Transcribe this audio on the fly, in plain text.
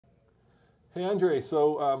Hey Andre,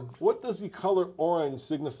 so what does the color orange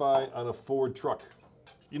signify on a Ford truck?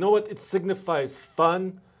 You know what? It signifies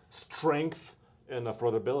fun, strength, and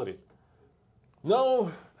affordability.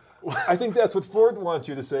 No, I think that's what Ford wants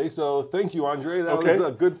you to say, so thank you, Andre. That was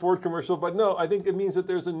a good Ford commercial, but no, I think it means that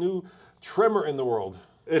there's a new Tremor in the world.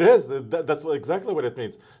 It is. That's exactly what it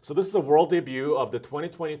means. So this is a world debut of the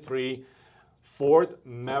 2023 Ford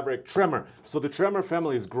Maverick Tremor. So the Tremor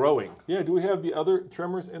family is growing. Yeah, do we have the other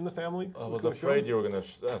Tremors in the family? I was afraid you were going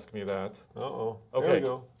to ask me that. Uh-oh. Okay, there we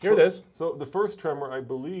go. Here it is. So the first Tremor, I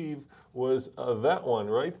believe, was that one,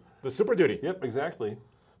 right? The Super Duty. Yep, exactly.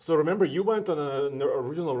 So remember, you went on an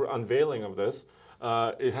original unveiling of this.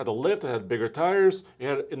 It had a lift, it had bigger tires,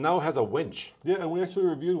 it now has a winch. Yeah, and we actually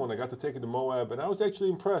reviewed one. I got to take it to Moab, and I was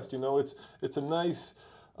actually impressed. You know, it's a nice,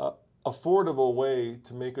 affordable way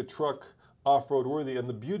to make a truck off-road worthy. And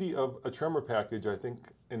the beauty of a Tremor package, I think,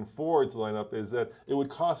 in Ford's lineup is that it would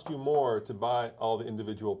cost you more to buy all the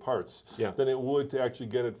individual parts than it would to actually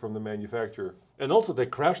get it from the manufacturer. And also they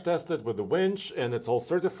crash tested with the winch, and it's all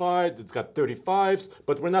certified. It's got 35s,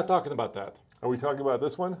 but we're not talking about that. Are we talking about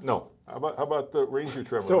this one? No. How about the Ranger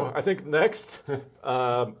Tremor? So I think next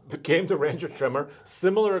came the Ranger Tremor.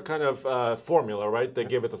 Similar kind of formula, right? They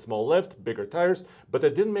gave it a small lift, bigger tires, but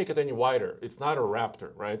they didn't make it any wider. It's not a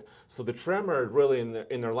Raptor, right? So the Tremor really in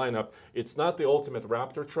their lineup, it's not the ultimate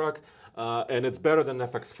Raptor truck, and it's better than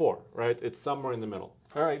FX4, right? It's somewhere in the middle.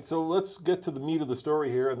 All right, so let's get to the meat of the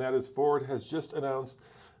story here, and that is Ford has just announced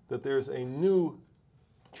that there's a new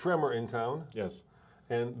Tremor in town. Yes.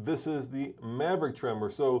 And this is the Maverick Tremor.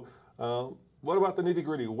 So what about the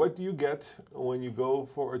nitty-gritty? What do you get when you go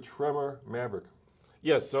for a Tremor Maverick?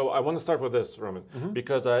 Yes, so I want to start with this, Roman,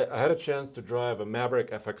 because I had a chance to drive a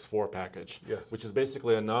Maverick FX4 package, which is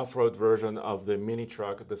basically an off-road version of the mini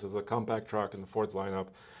truck. This is a compact truck in the Ford's lineup,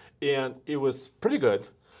 and it was pretty good.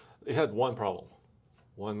 It had one problem,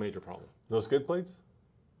 one major problem. No skid plates?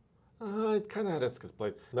 It kind of had a skid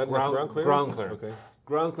plate. Not ground clearance? Ground clearance. Okay.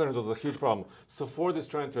 Ground clearance was a huge problem. So Ford is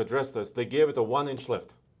trying to address this. They gave it a 1-inch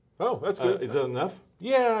lift. Oh, that's good. Is it enough?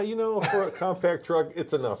 Yeah, you know, for a compact truck,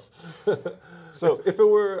 it's enough. So if it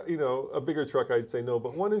were, you know, a bigger truck, I'd say no,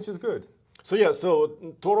 but 1 inch is good. So yeah, so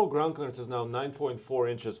total ground clearance is now 9.4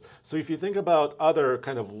 inches. So if you think about other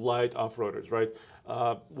kind of light off-roaders, right,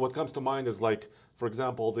 what comes to mind is like, for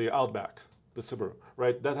example, the Outback, the Subaru,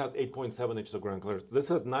 right? That has 8.7 inches of ground clearance. This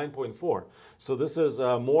has 9.4. So this is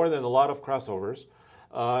more than a lot of crossovers.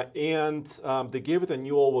 And they gave it a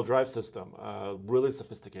new all-wheel drive system, really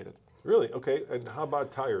sophisticated. Really? Okay. And how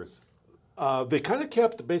about tires? They kind of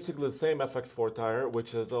kept basically the same FX4 tire,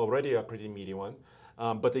 which is already a pretty meaty one,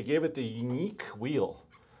 but they gave it the unique wheel.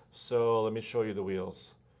 So let me show you the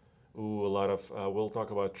wheels. Ooh, a lot of, we'll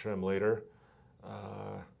talk about trim later.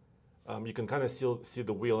 You can kind of see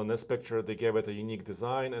the wheel in this picture. They gave it a unique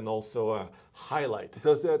design and also a highlight.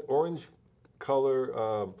 Does that orange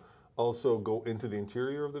color also go into the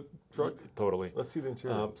interior of the truck? Totally. Let's see the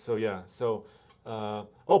interior. So yeah, so,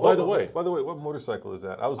 by the way, what motorcycle is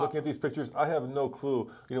that? I was looking at these pictures. I have no clue.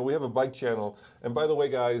 You know, we have a bike channel. And by the way,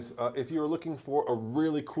 guys, if you're looking for a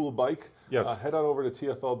really cool bike, head on over to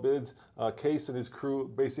TFL Bids. Case and his crew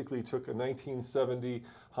basically took a 1970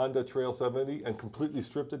 Honda Trail 70 and completely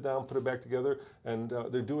stripped it down, put it back together, and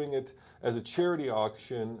they're doing it as a charity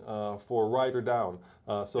auction for Ride or Down.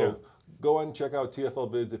 Go on and check out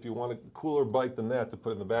TFL Bids if you want a cooler bike than that to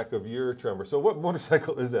put in the back of your Tremor. So what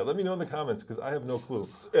motorcycle is that? Let me know in the comments because I have no clue.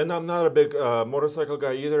 And I'm not a big motorcycle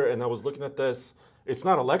guy either, and I was looking at this. It's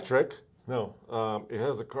not electric. No. It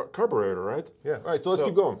has a carburetor, right? Yeah. All right, so let's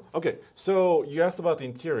keep going. Okay, so you asked about the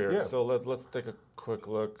interior. Yeah. So let's take a quick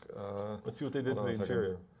look. Let's see what they did to the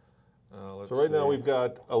interior. So right now we've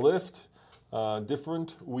got a lift,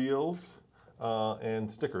 different wheels,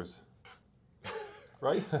 and stickers.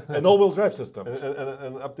 Right? An all-wheel drive system. And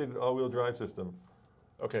an updated all-wheel drive system.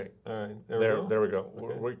 Okay. All right. There we go.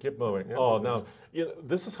 Okay. We keep moving. Yeah, now,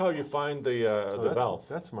 this is how you find the valve.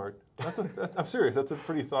 That's smart. I'm serious. That's a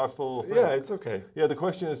pretty thoughtful thing. Yeah, it's okay. Yeah, the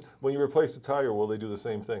question is, when you replace the tire, will they do the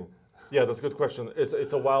same thing? Yeah, that's a good question.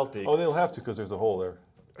 It's a wild peak. Oh, they'll have to because there's a hole there.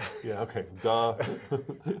 Yeah, okay. Duh.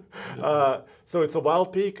 So it's a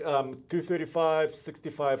wild peak, 235,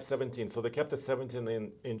 65, 17. So they kept a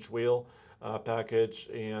 17-inch wheel. Package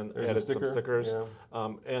and added some stickers.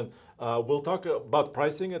 Yeah. We'll talk about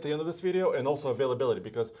pricing at the end of this video and also availability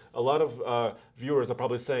because a lot of viewers are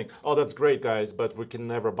probably saying, oh, that's great, guys, but we can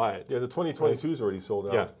never buy it. Yeah, the 2022 is already sold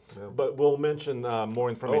out. Yeah, but we'll mention more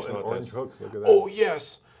information about orange this. hooks, look at that. Oh,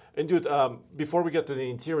 yes. And dude, before we get to the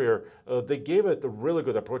interior, they gave it a really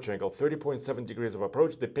good approach angle, 30.7 degrees of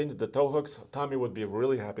approach. They painted the tow hooks. Tommy would be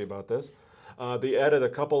really happy about this. They added a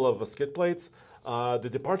couple of skid plates. The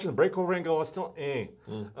departure and breakover angle was still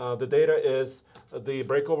the data is the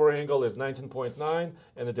breakover angle is 19.9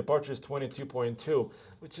 and the departure is 22.2,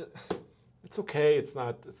 which it's okay. It's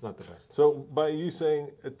not the best. So by you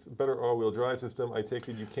saying it's better all-wheel drive system, I take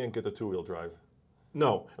it you can't get the two-wheel drive.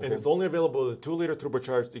 No, and it's only available with a 2-liter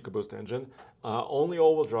turbocharged EcoBoost engine, only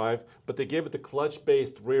all-wheel drive, but they gave it the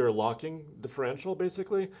clutch-based rear locking differential,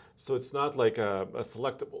 basically, so it's not like a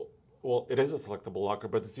selectable, well, it is a selectable locker,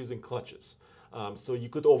 but it's using clutches. So you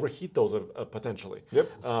could overheat those potentially. Yep.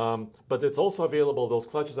 But it's also available, those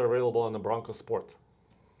clutches are available on the Bronco Sport.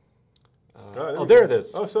 There it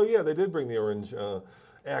is. Oh, so yeah, they did bring the orange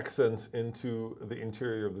accents into the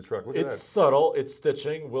interior of the truck. Look at that. It's subtle, it's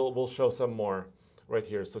stitching, we'll show some more. Right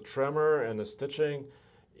here, so tremor and the stitching,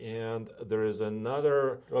 and there is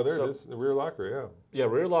another. Oh, there it is, the rear locker, yeah. Yeah,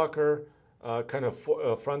 rear locker, kind of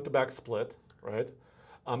front to back split, right?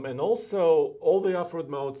 And also all the off-road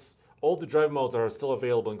modes, all the drive modes are still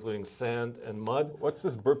available, including sand and mud. What's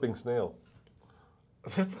this burping snail?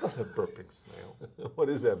 That's not a burping snail. What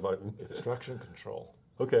is that button? It's traction control.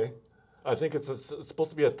 Okay. I think it's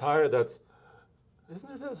supposed to be a tire that's.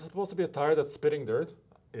 Isn't it supposed to be a tire that's spitting dirt?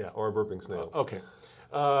 Yeah, or a burping snail. Okay.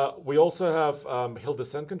 We also have hill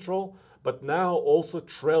descent control, but now also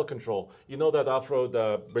trail control. You know that off-road,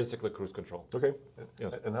 basically cruise control. Okay.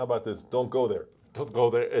 Yes. And how about this? Don't go there. Don't go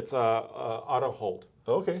there. It's auto hold.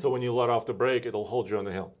 Okay. So when you let off the brake, it'll hold you on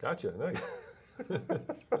the hill. Gotcha. Nice.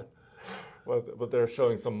 But they're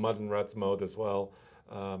showing some mud and ruts mode as well.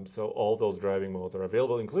 So all those driving modes are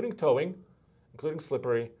available, including towing, including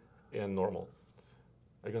slippery, and normal.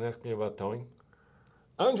 Are you going to ask me about towing?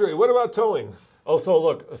 Andre, what about towing? Oh, so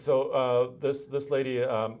look, so this lady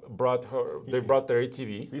brought their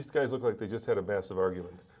ATV. These guys look like they just had a massive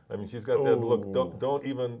argument. I mean, she's got that look, don't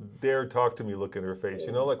even dare talk to me look in her face.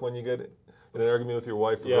 You know, like when you get in an argument with your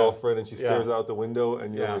wife or girlfriend and she stares out the window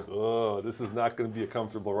and you're like, oh, this is not going to be a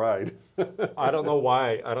comfortable ride. I don't know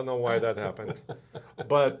why. I don't know why that happened.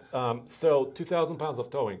 But so 2,000 pounds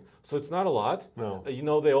of towing. So it's not a lot. No. You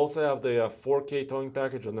know, they also have the 4K towing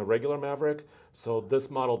package on the regular Maverick. So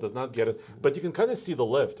this model does not get it. But you can kind of see the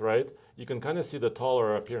lift, right? You can kind of see the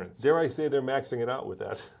taller appearance. Dare I say they're maxing it out with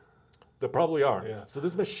that? They probably are. Yeah. So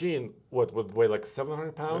this machine, would weigh like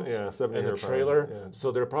 700 pounds? Yeah, 700 pounds. And a trailer. Yeah.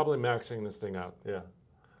 So they're probably maxing this thing out. Yeah,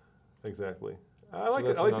 exactly. I like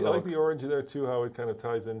it. I like the orange there too, how it kind of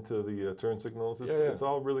ties into the turn signals. It's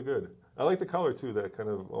all really good. I like the color too, that kind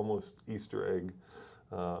of almost Easter egg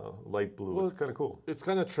light blue. Well, it's kind of cool. It's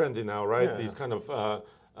kind of trendy now, right? Yeah. These kind of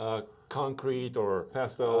concrete or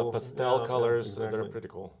pastel colors, exactly. They're pretty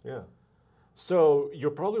cool. Yeah. So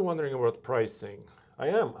you're probably wondering about pricing. I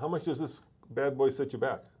am. How much does this bad boy set you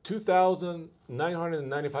back?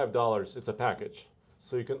 $2,995. It's a package.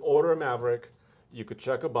 So you can order a Maverick. You could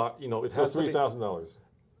check a box. You know, it has $3,000.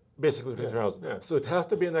 Basically $3,000. Yeah. So it has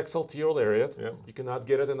to be an XLT or Lariat. Yeah. You cannot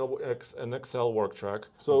get it in an XL work truck.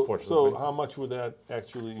 So, unfortunately. so how much would that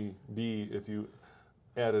actually be if you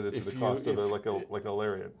added it to the cost of like a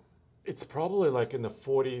Lariat? It's probably like in the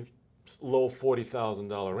low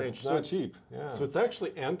 $40,000 range. It's not cheap. Yeah. So it's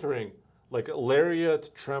actually entering like a Lariat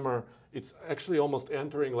Tremor. It's actually almost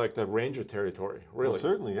entering like the Ranger territory. Really. Well,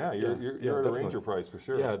 certainly, yeah. You're at a Ranger price for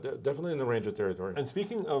sure. Yeah, definitely in the Ranger territory. And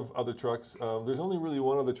speaking of other trucks, there's only really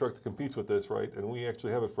one other truck that competes with this, right? And we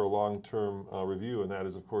actually have it for a long-term review, and that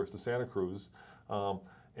is, of course, the Santa Cruz.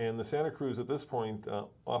 And the Santa Cruz at this point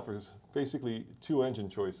offers basically 2 engine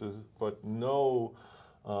choices, but no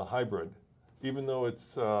hybrid, even though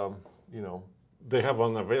it's, you know. They have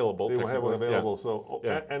one available. They will have one available.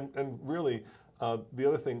 Yeah. So, and really, the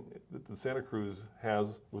other thing that the Santa Cruz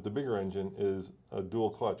has with the bigger engine is a dual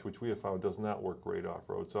clutch, which we have found does not work great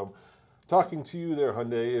off-road. So I'm talking to you there,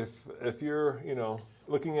 Hyundai. If you're, you know,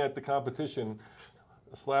 looking at the competition,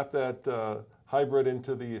 slap that hybrid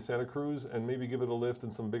into the Santa Cruz and maybe give it a lift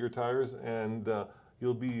and some bigger tires, and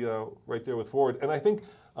you'll be right there with Ford. And I think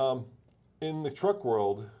in the truck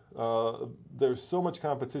world, there's so much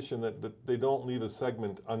competition that they don't leave a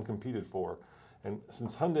segment uncompeted for. And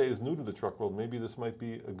since Hyundai is new to the truck world, maybe this might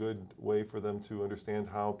be a good way for them to understand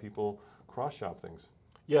how people cross-shop things.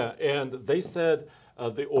 Yeah, and they said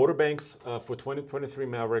the order banks for 2023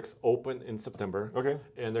 Mavericks open in September. Okay.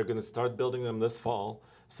 And they're going to start building them this fall.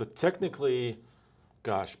 So technically,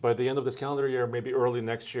 gosh, by the end of this calendar year, maybe early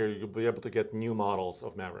next year, you'll be able to get new models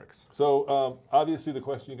of Mavericks. So obviously the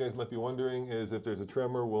question you guys might be wondering is if there's a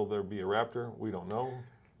Tremor, will there be a Raptor? We don't know.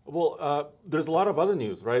 Well, there's a lot of other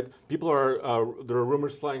news, right? There are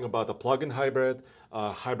rumors flying about a plug-in hybrid,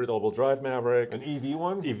 hybrid all-wheel drive Maverick. An EV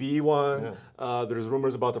one? EV one. Yeah. There's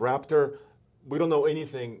rumors about the Raptor. We don't know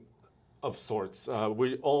anything of sorts.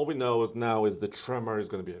 All we know is now is the Tremor is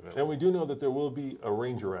going to be available. And we do know that there will be a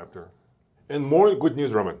Ranger Raptor. And more good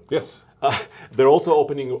news, Roman. Yes. They're also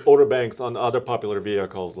opening order banks on other popular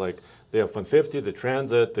vehicles like the F-150, the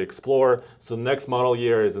Transit, the Explorer. So next model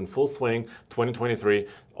year is in full swing, 2023.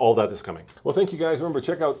 All that is coming. Well, thank you guys. Remember,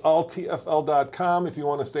 check out alltfl.com if you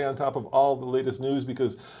want to stay on top of all the latest news,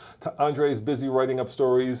 because Andre's busy writing up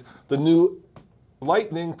stories. The new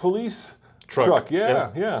Lightning police truck.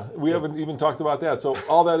 Yeah. We haven't even talked about that. So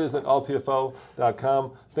all that is at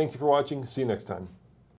alltfl.com. Thank you for watching. See you next time.